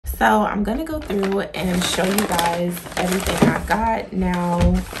So I'm gonna go through and show you guys everything I got.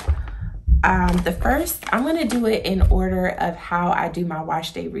 Now, the first, I'm gonna do it in order of how I do my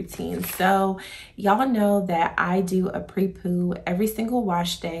wash day routine. So y'all know that I do a pre-poo every single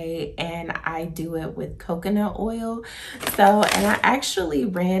wash day, and I do it with coconut oil. So, and I actually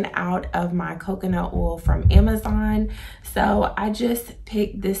ran out of my coconut oil from Amazon. So I just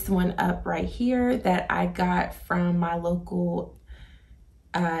picked this one up right here that I got from my local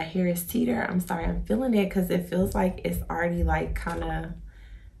Harris Teeter. I'm sorry, I'm feeling it because it feels like it's already like kind of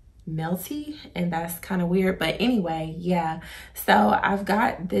melty, and that's kind of weird. But anyway, yeah, so I've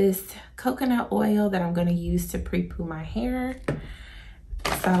got this coconut oil that I'm going to use to pre-poo my hair.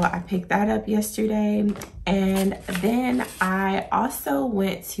 So I picked that up yesterday, and then I also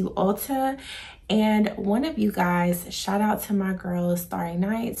went to Ulta. And one of you guys, shout out to my girl Starry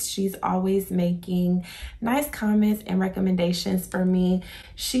Nights, she's always making nice comments and recommendations for me.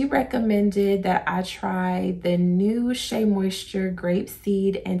 She recommended that I try the new Shea Moisture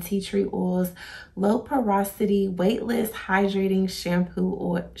Grapeseed and Tea Tree Oils Low Porosity Weightless Hydrating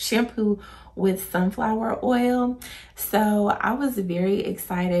Shampoo with sunflower oil. So I was very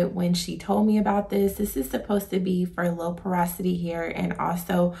excited when she told me about this. This is supposed to be for low porosity hair and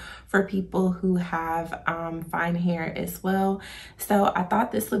also for people who have fine hair as well. So I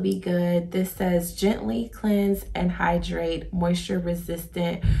thought this would be good. This says gently cleanse and hydrate moisture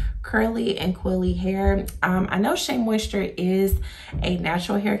resistant curly and coily hair. I know Shea Moisture is a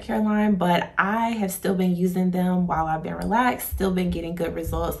natural hair care line, but I have still been using them while I've been relaxed, still been getting good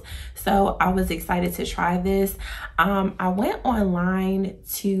results. So I was excited to try this. I went online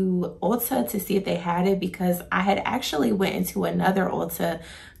to Ulta to see if they had it because I had actually went into another Ulta,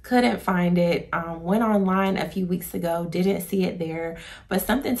 couldn't find it. Went online a few weeks ago, didn't see it there, but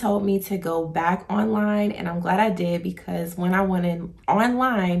something told me to go back online, and I'm glad I did because when I went in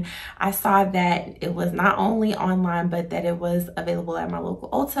online, I saw that it was not only online, but that it was available at my local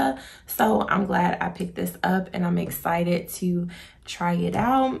Ulta. So I'm glad I picked this up, and I'm excited to try it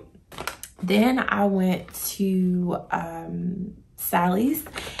out. Then I went to Sally's,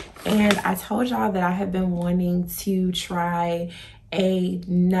 and I told y'all that I have been wanting to try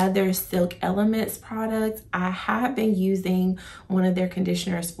another Silk Elements product. I have been using one of their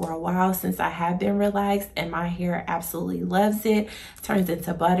conditioners for a while since I have been relaxed, and my hair absolutely loves it. Turns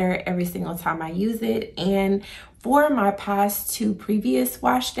into butter every single time I use it. And for my past 2 previous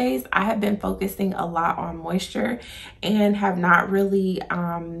wash days, I have been focusing a lot on moisture and have not really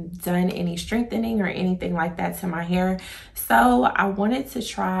done any strengthening or anything like that to my hair. So I wanted to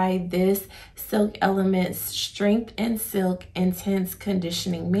try this Silk Elements Strength and Silk Intense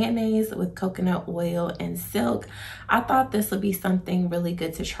Conditioning Mayonnaise with coconut oil and silk. I thought this would be something really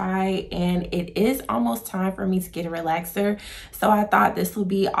good to try, and it is almost time for me to get a relaxer. So I thought this would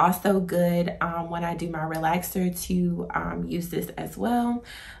be also good when I do my relaxer to use this as well.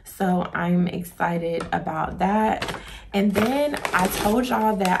 So I'm excited about that. And then I told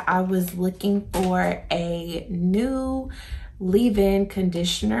y'all that I was looking for a new leave-in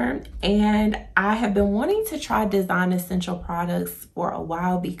conditioner, and I have been wanting to try Design Essential products for a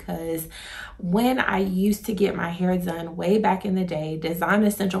while because when I used to get my hair done way back in the day, Design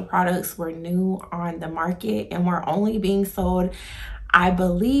Essential products were new on the market and were only being sold, I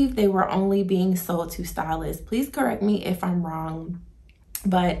believe they were only being sold to stylists. Please correct me if I'm wrong.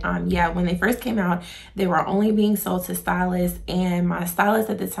 But yeah, when they first came out, they were only being sold to stylists, and my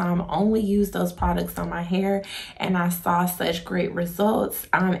stylist at the time only used those products on my hair, and I saw such great results.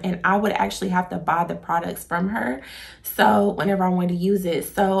 And I would actually have to buy the products from her so whenever I wanted to use it.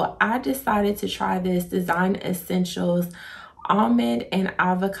 So I decided to try this Design Essentials Almond and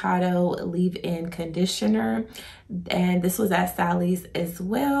Avocado leave-in conditioner, and this was at Sally's as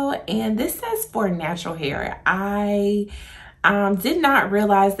well. And this says for natural hair. I did not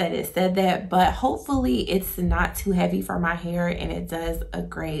realize that it said that, but hopefully it's not too heavy for my hair and it does a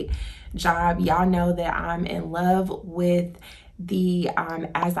great job. Y'all know that I'm in love with the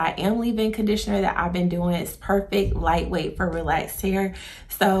As I Am leave-in conditioner that I've been doing. It's perfect, lightweight for relaxed hair.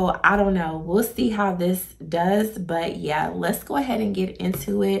 So I don't know, we'll see how this does, but yeah, let's go ahead and get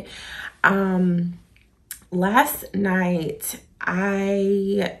into it. Last night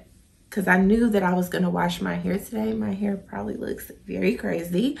because I knew that I was going to wash my hair today. My hair probably looks very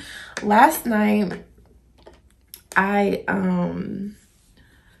crazy. Last night,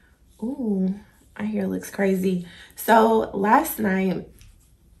 ooh, my hair looks crazy. So last night,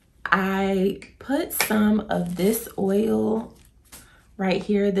 I put some of this oil right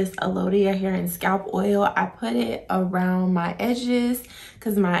here, this Alodia hair and scalp oil. I put it around my edges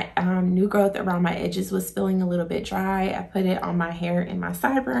because my new growth around my edges was feeling a little bit dry. I put it on my hair and my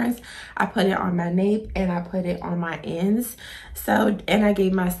sideburns. I put it on my nape and I put it on my ends. So, and I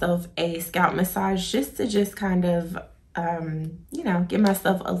gave myself a scalp massage just to kind of you know, give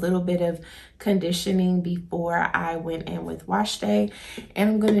myself a little bit of conditioning before I went in with Washday. And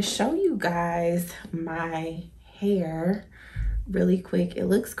I'm going to show you guys my hair really quick. It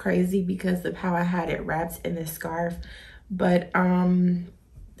looks crazy because of how I had it wrapped in this scarf, but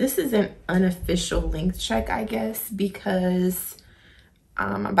this is an unofficial length check, I guess, because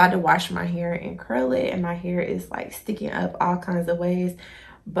I'm about to wash my hair and curl it, and my hair is like sticking up all kinds of ways.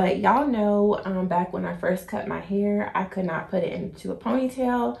 But y'all know, back when I first cut my hair, I could not put it into a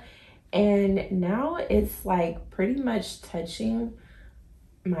ponytail, and now it's like pretty much touching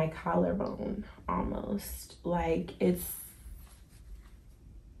my collarbone almost. Like it's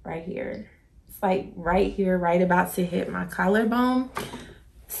right here. It's like right here, right about to hit my collarbone.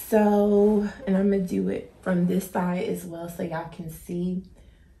 So, and I'm gonna do it from this side as well so y'all can see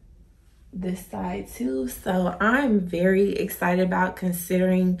this side too. So I'm very excited about,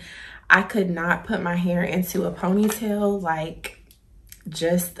 considering I could not put my hair into a ponytail like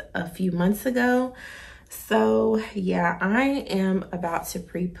just a few months ago. So yeah, I am about to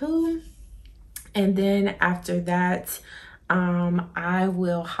pre-poo, and then after that I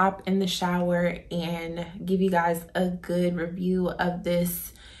will hop in the shower and give you guys a good review of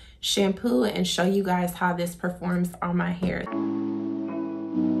this shampoo and show you guys how this performs on my hair.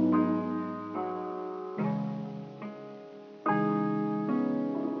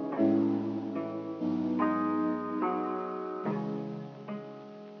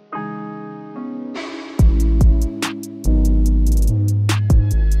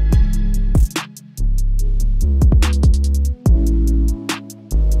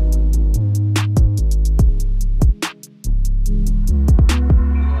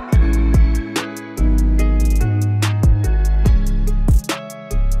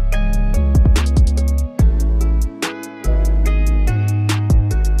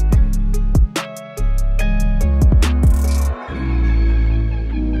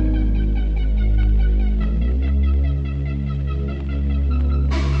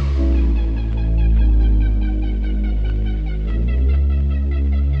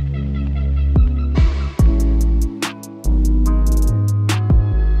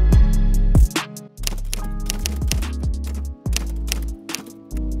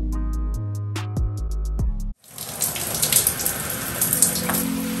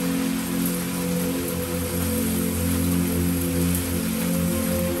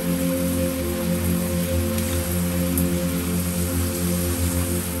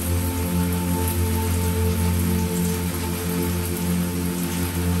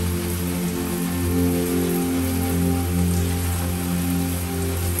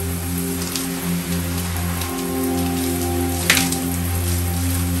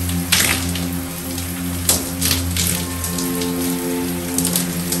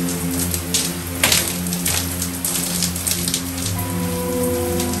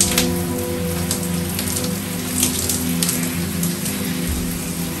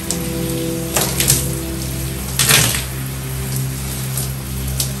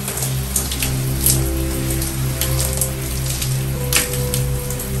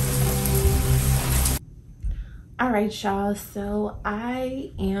 All right, y'all, so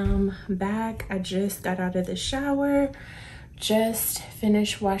I am back. I just got out of the shower, just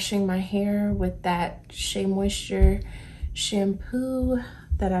finished washing my hair with that Shea Moisture shampoo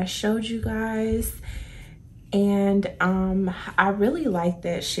that I showed you guys. And I really like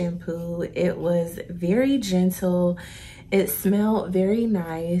that shampoo. It was very gentle. It smelled very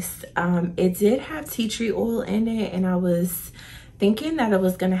nice. It did have tea tree oil in it, and I was thinking that it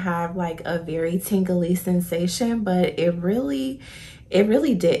was gonna have like a very tingly sensation, but it really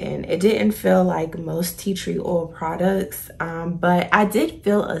didn't. It didn't feel like most tea tree oil products, but I did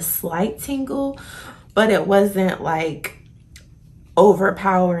feel a slight tingle, but it wasn't like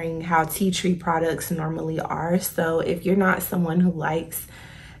overpowering how tea tree products normally are. So if you're not someone who likes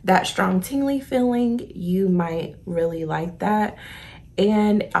that strong tingly feeling, you might really like that.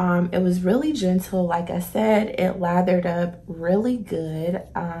 And it was really gentle. Like I said, it lathered up really good.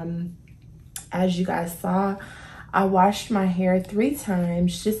 As you guys saw, I washed my hair 3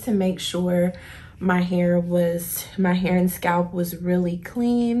 times just to make sure my hair and scalp was really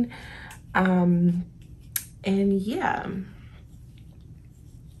clean. And yeah,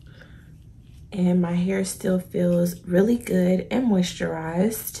 and my hair still feels really good and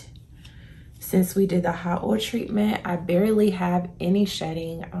moisturized. since we did the hot oil treatment. I barely have any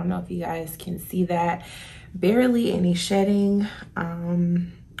shedding. I don't know if you guys can see that. Barely any shedding.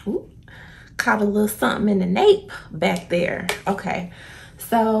 Ooh, caught a little something in the nape back there. Okay,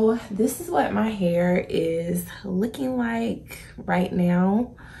 so this is what my hair is looking like right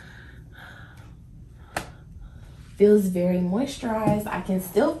now. Feels very moisturized. I can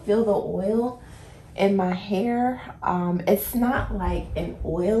still feel the oil in my hair. It's not like an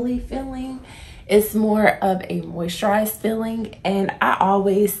oily feeling. It's more of a moisturized feeling. And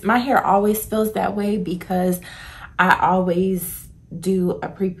my hair always feels that way because I always do a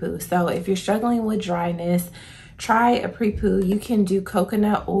pre-poo. So if you're struggling with dryness, try a pre-poo. You can do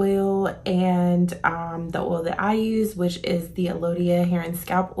coconut oil and the oil that I use, which is the Alodia hair and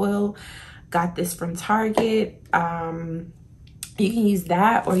scalp oil. Got this from Target. You can use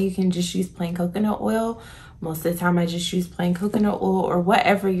that, or you can just use plain coconut oil. Most of the time I just use plain coconut oil, or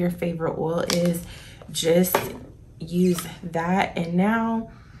whatever your favorite oil is, just use that. And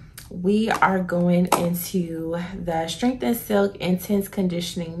now we are going into the Strength and Silk Intense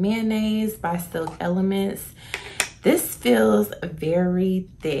Conditioning Mayonnaise by Silk Elements. This feels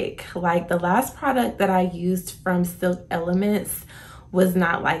very thick. Like the last product that I used from Silk Elements was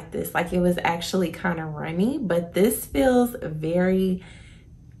not like this. Like it was actually kind of runny, but this feels very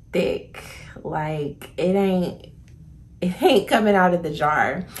thick. Like it ain't coming out of the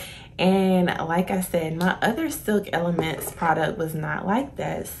jar. And like I said, my other Silk Elements product was not like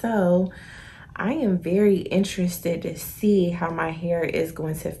that. So I am very interested to see how my hair is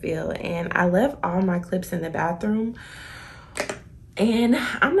going to feel. And I left all my clips in the bathroom, and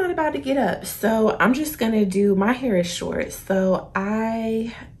I'm not about to get up, so I'm just gonna do, my hair is short, so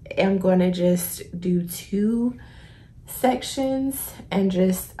I am gonna just do 2 sections and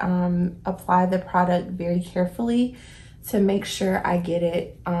just apply the product very carefully to make sure I get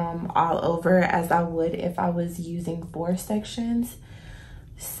it all over, as I would if I was using 4 sections.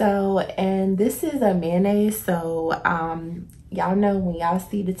 So, and this is a mayonnaise, so y'all know when y'all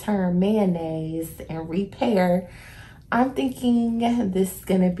see the term mayonnaise and repair, I'm thinking this is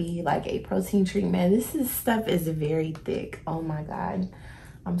gonna be like a protein treatment. Stuff is very thick. Oh my God.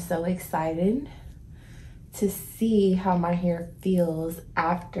 I'm so excited to see how my hair feels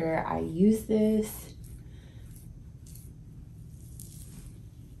after I use this.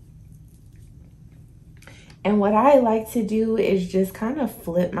 And what I like to do is just kind of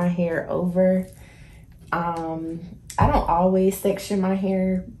flip my hair over. I don't always section my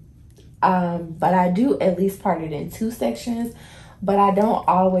hair, but I do at least part it in 2 sections, but I don't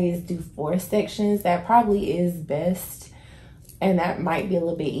always do 4 sections. That probably is best, and that might be a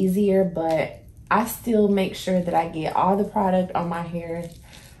little bit easier, but I still make sure that I get all the product on my hair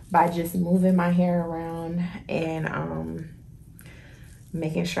by just moving my hair around and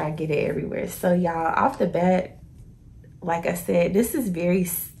making sure I get it everywhere. So y'all, off the bat, like I said, this is very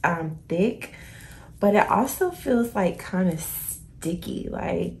thick, but it also feels like kind of sticky.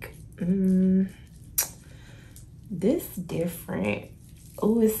 Like this different.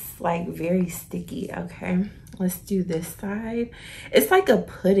 Oh, it's like very sticky. Okay, let's do this side. It's like a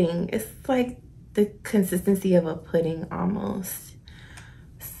pudding. It's like the consistency of a pudding almost.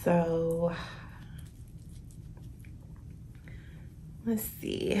 So let's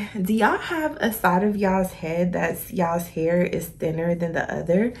see. Do y'all have a side of y'all's head that's y'all's hair is thinner than the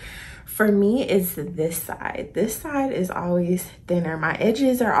other? For me, it's this side. This side is always thinner. My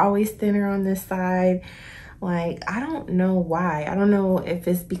edges are always thinner on this side. Like, I don't know why. I don't know if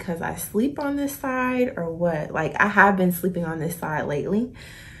it's because I sleep on this side or what. Like, I have been sleeping on this side lately.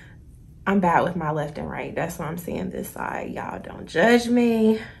 I'm bad with my left and right. That's why I'm saying this side. Y'all don't judge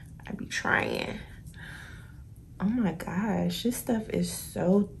me. I be trying. Oh my gosh, this stuff is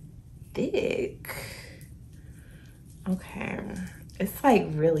so thick. Okay, it's like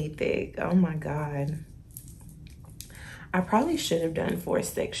really thick. Oh my God. I probably should have done 4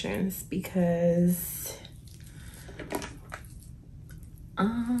 sections because,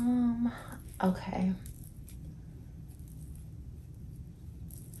 okay.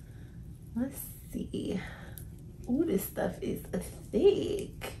 Let's see. Ooh, this stuff is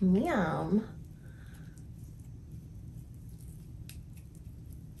thick. Yum.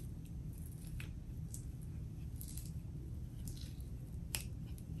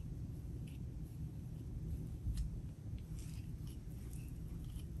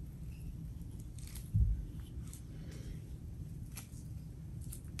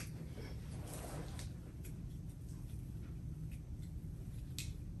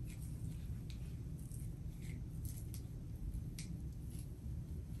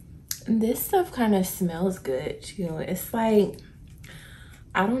 This stuff kind of smells good too. It's like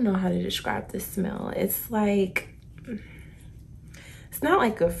I don't know how to describe the smell. It's like, it's not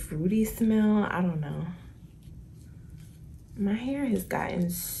like a fruity smell. I don't know. My hair has gotten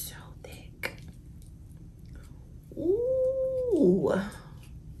so thick. Ooh.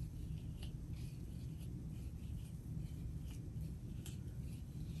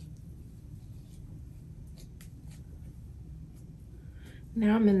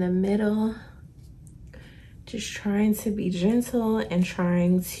 Now I'm in the middle, just trying to be gentle and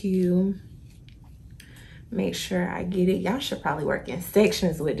trying to make sure I get it. Y'all should probably work in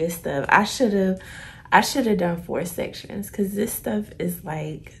sections with this stuff. I should have done 4 sections because this stuff is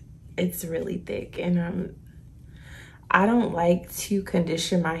like, it's really thick, and I don't like to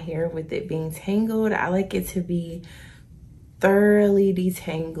condition my hair with it being tangled. I like it to be thoroughly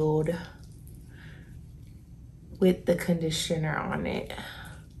detangled with the conditioner on it.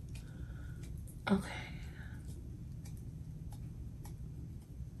 Okay.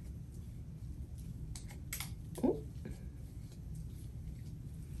 Ooh.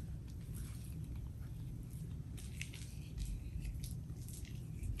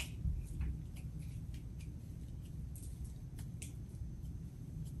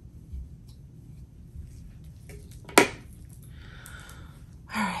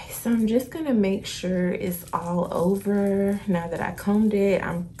 So I'm just gonna make sure it's all over now that I combed it.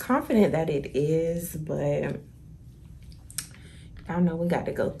 I'm confident that it is, but y'all know we got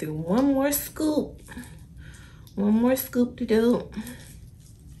to go through one more scoop. One more scoop to do.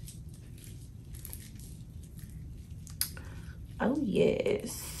 Oh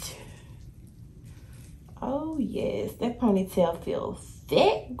yes. Oh yes, that ponytail feels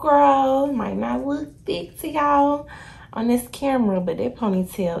thick, girl. Might not look thick to y'all on this camera, but that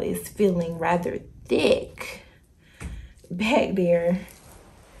ponytail is feeling rather thick back there.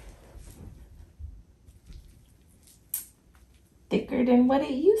 Thicker than what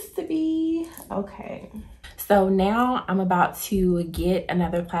it used to be. Okay. So now I'm about to get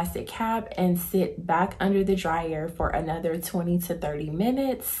another plastic cap and sit back under the dryer for another 20 to 30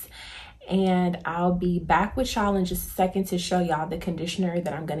 minutes. And I'll be back with y'all in just a second to show y'all the conditioner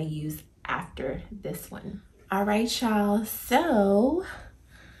that I'm gonna use after this one. All right, y'all, so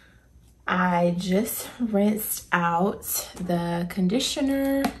I just rinsed out the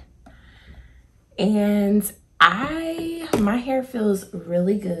conditioner and my hair feels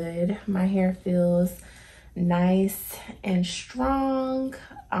really good. My hair feels nice and strong.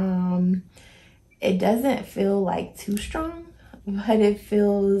 It doesn't feel like too strong, but it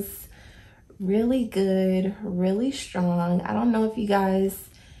feels really good, really strong. I don't know if you guys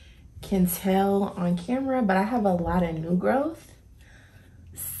can tell on camera, but I have a lot of new growth.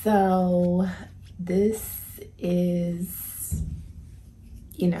 So this is,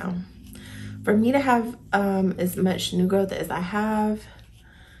 you know, for me to have as much new growth as I have,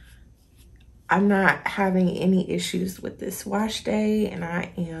 I'm not having any issues with this wash day, and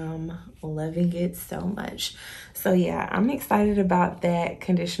I am loving it so much. So yeah, I'm excited about that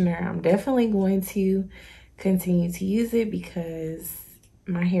conditioner. I'm definitely going to continue to use it because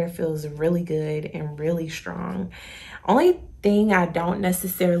my hair feels really good and really strong. Only thing I don't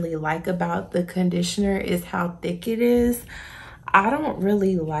necessarily like about the conditioner is how thick it is. I don't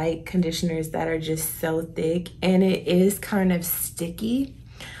really like conditioners that are just so thick, and it is kind of sticky,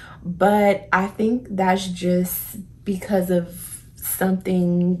 but I think that's just because of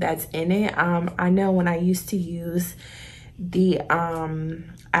something that's in it. I know when I used to use the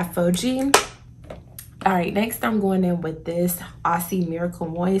Afoji. All right, next I'm going in with this Aussie Miracle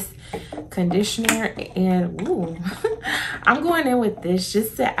Moist conditioner, and ooh, I'm going in with this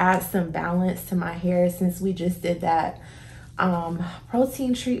just to add some balance to my hair since we just did that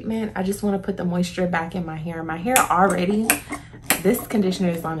protein treatment. I just want to put the moisture back in my hair. My hair already, this conditioner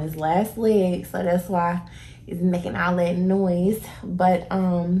is on its last leg, so that's why it's making all that noise. But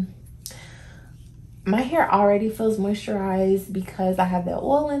my hair already feels moisturized because I have that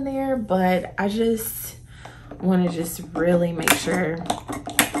oil in there, but I just want to just really make sure,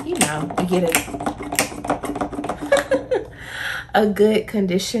 you know, we get a good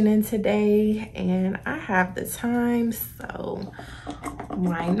conditioning today, and I have the time, so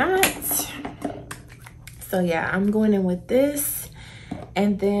why not? So yeah, I'm going in with this,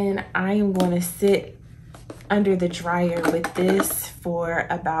 and then I am going to sit under the dryer with this for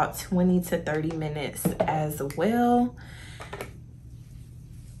about 20 to 30 minutes as well.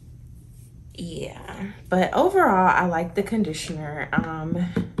 Yeah, but overall I like the conditioner.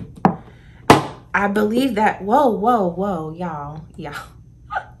 I believe that, whoa, y'all.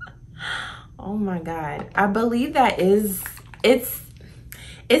 Oh my God. I believe that it's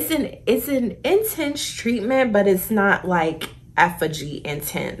an intense treatment, but it's not like effigy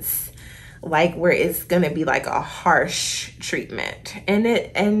intense, like where it's gonna be like a harsh treatment.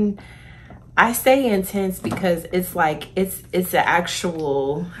 And I say intense because it's like it's an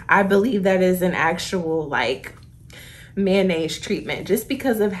actual, I believe that is an actual like mayonnaise treatment, just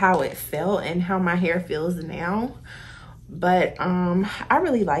because of how it felt and how my hair feels now. But I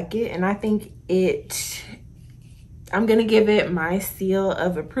really like it, and I think I'm gonna give it my seal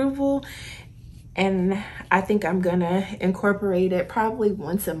of approval, and I think I'm gonna incorporate it probably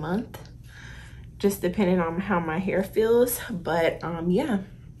once a month, just depending on how my hair feels. But yeah,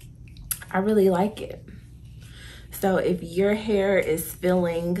 I really like it. So if your hair is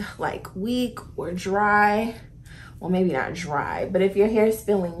feeling like weak or dry, well, maybe not dry, but if your hair is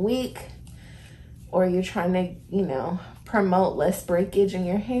feeling weak, or you're trying to, you know, promote less breakage in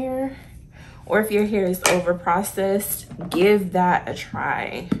your hair, or if your hair is over processed, give that a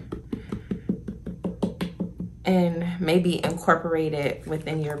try and maybe incorporate it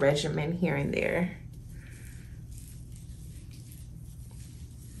within your regimen here and there.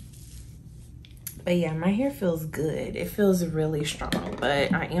 But yeah, my hair feels good. It feels really strong,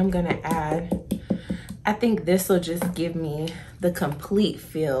 but I am gonna add, I think this will just give me the complete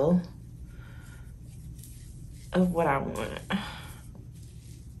feel of what I want.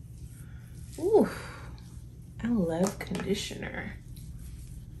 Ooh, I love conditioner.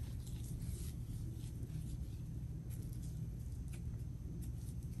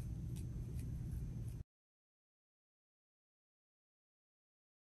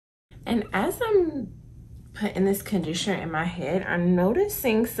 And as I'm putting this conditioner in my head, I'm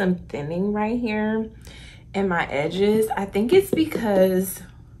noticing some thinning right here in my edges. I think it's because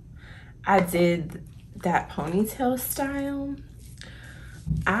I did that ponytail style.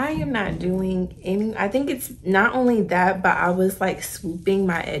 I am not doing any, I think it's not only that, but I was like swooping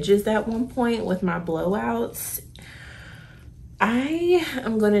my edges at one point with my blowouts. I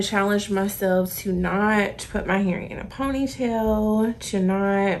am going to challenge myself to not put my hair in a ponytail, to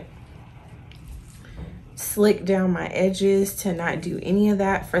not slick down my edges, to not do any of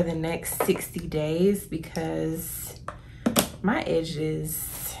that for the next 60 days, because my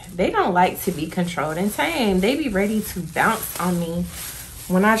edges, they don't like to be controlled and tamed. They be ready to bounce on me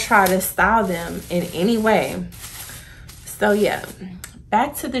when I try to style them in any way. So yeah,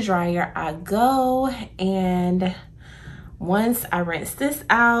 back to the dryer I go, and once I rinse this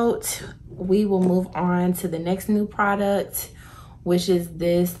out, we will move on to the next new product, which is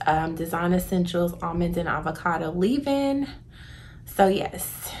this Design Essentials Almond and Avocado leave-in. So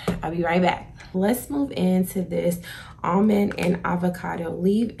yes, I'll be right back. Let's move into this Almond and Avocado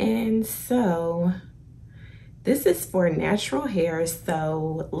leave-in. So this is for natural hair,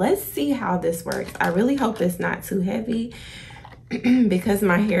 so let's see how this works. I really hope it's not too heavy because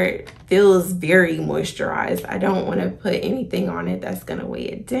my hair feels very moisturized. I don't want to put anything on it that's gonna weigh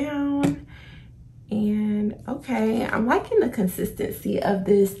it down. And okay, I'm liking the consistency of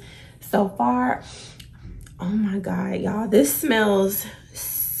this so far. Oh my God, y'all, this smells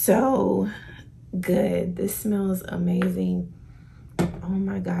so good. This smells amazing. Oh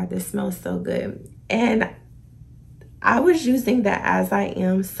my God, this smells so good. And I was using the As I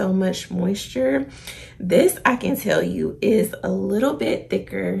Am So Much Moisture. This, I can tell you, is a little bit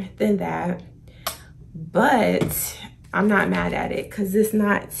thicker than that, but I'm not mad at it because it's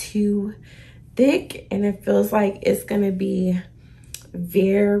not too thick, and it feels like it's gonna be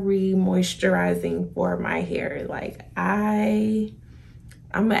very moisturizing for my hair. Like I'm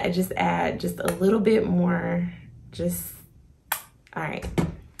gonna just add just a little bit more, just all right.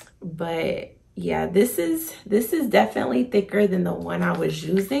 But yeah, this is definitely thicker than the one I was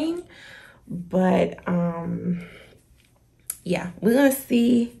using, but yeah, we're gonna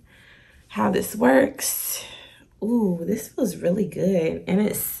see how this works. Ooh, this feels really good, and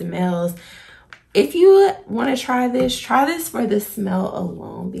it smells. If you want to try this for the smell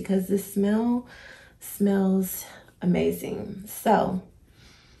alone, because the smell smells amazing. So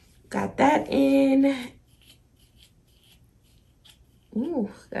got that in.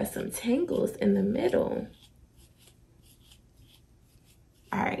 Ooh, got some tangles in the middle.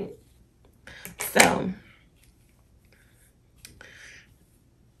 All right, so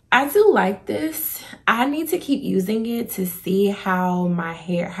I do like this. I need to keep using it to see how my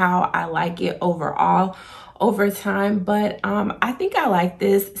hair, how I like it overall over time, but I think I like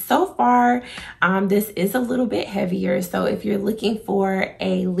this so far. This is a little bit heavier, so if you're looking for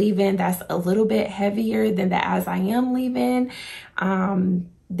a leave-in that's a little bit heavier than the As I Am leave-in,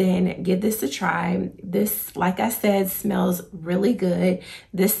 then give this a try. This, like I said, smells really good.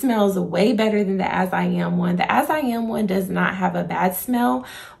 This smells way better than the As I Am one. The As I Am one does not have a bad smell,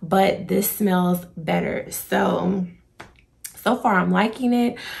 but this smells better. So So far, I'm liking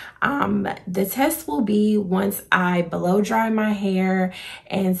it. The test will be once I blow dry my hair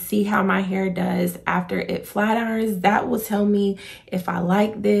and see how my hair does after it flat irons. That will tell me if I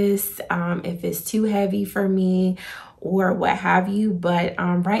like this, if it's too heavy for me or what have you. But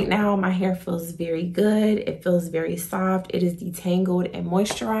right now my hair feels very good. It feels very soft. It is detangled and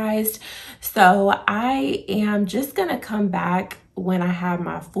moisturized. So I am just gonna come back when I have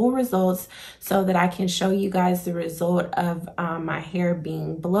my full results so that I can show you guys the result of my hair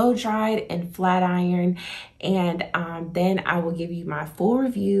being blow dried and flat ironed. And then I will give you my full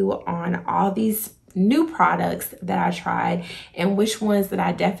review on all these new products that I tried and which ones that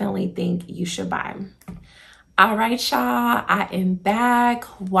I definitely think you should buy. All right, y'all, I am back.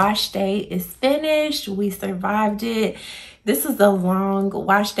 Wash day is finished. We survived it. This is a long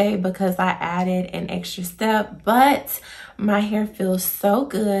wash day because I added an extra step, but my hair feels so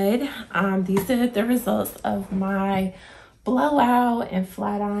good. These are the results of my blowout and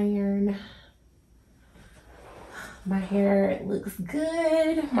flat iron. My hair looks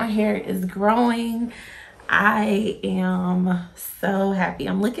good. My hair is growing. I am so happy.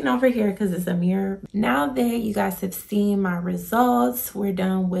 I'm looking over here because it's a mirror. Now that you guys have seen my results, we're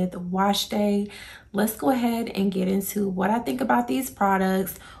done with wash day. Let's go ahead and get into what I think about these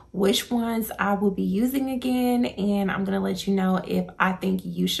products, which ones I will be using again, and I'm gonna let you know if I think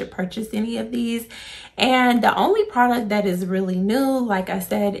you should purchase any of these. And the only product that is really new, like I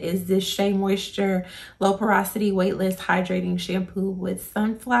said, is this Shea Moisture Low Porosity Weightless Hydrating Shampoo with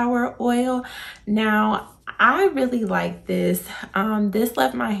sunflower oil. Now, I really like this. This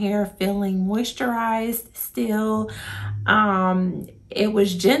left my hair feeling moisturized still. It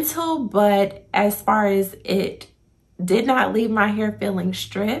was gentle, but as far as it did not leave my hair feeling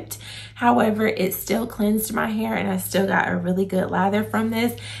stripped. However, it still cleansed my hair and I still got a really good lather from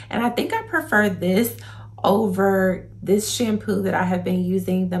this. And I think I prefer this over this shampoo that I have been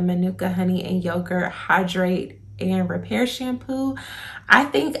using, the Manuka Honey and Yogurt Hydrate and Repair Shampoo. I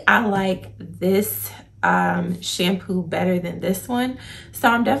think I like this shampoo better than this one. So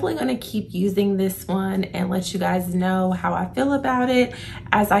I'm definitely going to keep using this one and let you guys know how I feel about it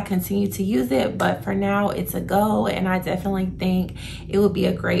as I continue to use it. But for now, it's a go, and I definitely think it would be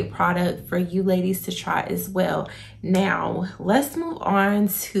a great product for you ladies to try as well. Now, let's move on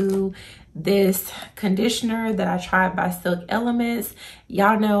to this conditioner that I tried by Silk Elements.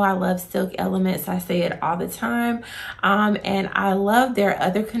 Y'all know I love Silk Elements. I say it all the time. And I love their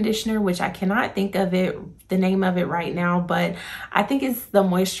other conditioner, which I cannot think of the name of it right now, but I think it's the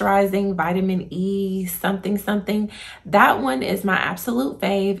Moisturizing Vitamin E something something. That one is my absolute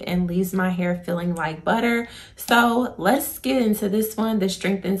fave and leaves my hair feeling like butter. So let's get into this one, the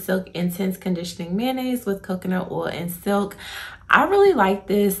Strengthen Silk Intense Conditioning Mayonnaise with coconut oil and silk. I really like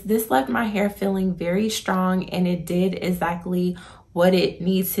this. This left my hair feeling very strong, and it did exactly what it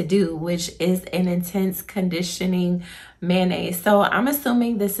needs to do, which is an intense conditioning mayonnaise. So I'm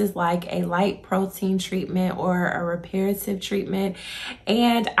assuming this is like a light protein treatment or a reparative treatment.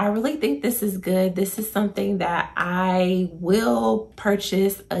 And I really think this is good. This is something that I will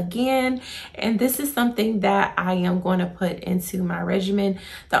purchase again. And this is something that I am going to put into my regimen.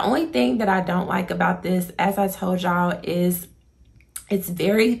 The only thing that I don't like about this, as I told y'all, is it's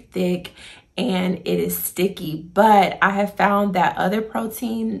very thick and it is sticky, but I have found that other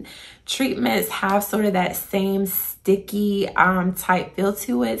protein treatments have sort of that same sticky type feel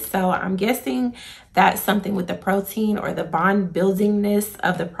to it. So I'm guessing that's something with the protein or the bond buildingness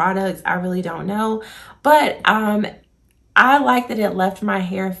of the products. I really don't know, but I like that it left my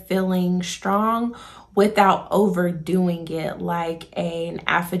hair feeling strong without overdoing it like an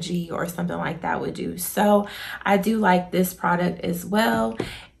Affinity or something like that would do. So I do like this product as well.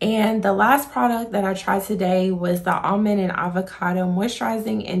 And the last product that I tried today was the Almond and Avocado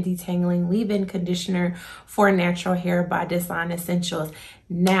Moisturizing and Detangling Leave-In Conditioner for Natural Hair by Design Essentials.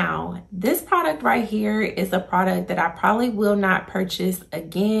 Now, this product right here is a product that I probably will not purchase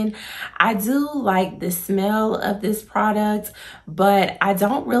again. I do like the smell of this product, but I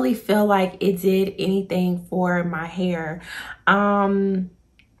don't really feel like it did anything for my hair.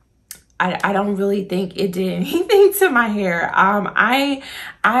 I don't really think it did anything to my hair. I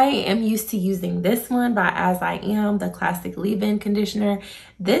am used to using this one by As I Am, the classic leave-in conditioner.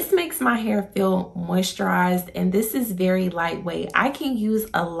 This makes my hair feel moisturized, and this is very lightweight. I can use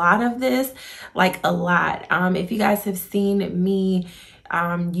a lot of this, like a lot. If you guys have seen me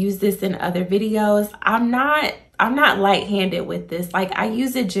use this in other videos, I'm not light-handed with this. Like, I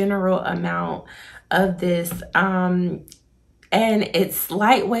use a general amount of this. And it's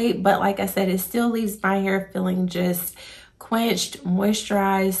lightweight, but like I said, it still leaves my hair feeling just quenched,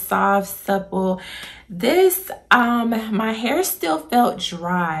 moisturized, soft, supple. This, my hair still felt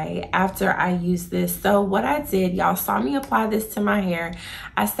dry after I used this. So what I did, y'all saw me apply this to my hair.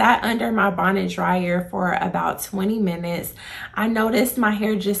 I sat under my bonnet dryer for about 20 minutes. I noticed my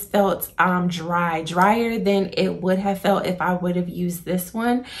hair just felt drier than it would have felt if I would have used this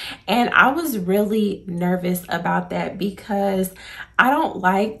one. And I was really nervous about that because I don't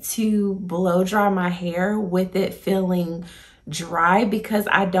like to blow dry my hair with it feeling dry, because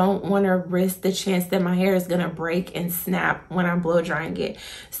I don't want to risk the chance that my hair is going to break and snap when I'm blow drying it.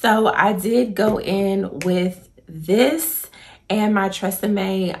 So I did go in with this and my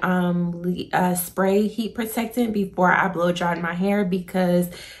Tresemme spray heat protectant before I blow dried my hair, because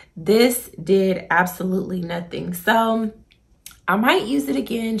this did absolutely nothing. So I might use it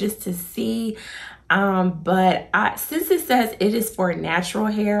again just to see. But since it says it is for natural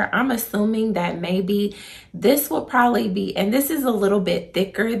hair, I'm assuming that maybe this will probably be, and this is a little bit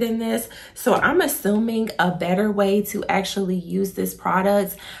thicker than this, so I'm assuming a better way to actually use this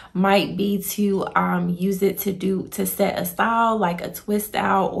product might be to use it to set a style, like a twist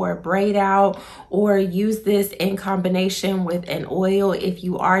out or a braid out, or use this in combination with an oil. If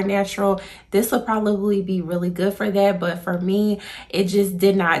you are natural, this will probably be really good for that. But for me, it just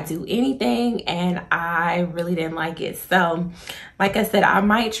did not do anything, and I really didn't like it. So like I said, I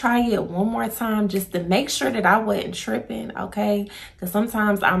might try it one more time just to make sure that I wasn't tripping, okay? Because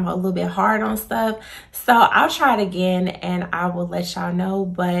sometimes I'm a little bit hard on stuff. So I'll try it again and I will let y'all know.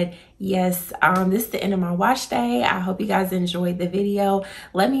 But yes, this is the end of my wash day. I hope you guys enjoyed the video.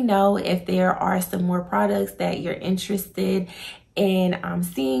 Let me know if there are some more products that you're interested in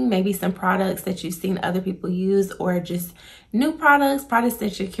seeing, maybe some products that you've seen other people use, or just new products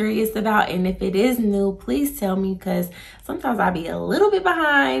that you're curious about. And if it is new, please tell me, because sometimes I'll be a little bit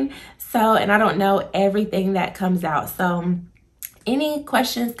behind, and I don't know everything that comes out. So any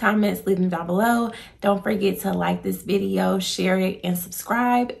questions, comments, leave them down below. Don't forget to like this video, share it, and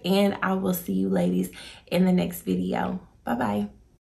subscribe, and I will see you ladies in the next video. Bye bye.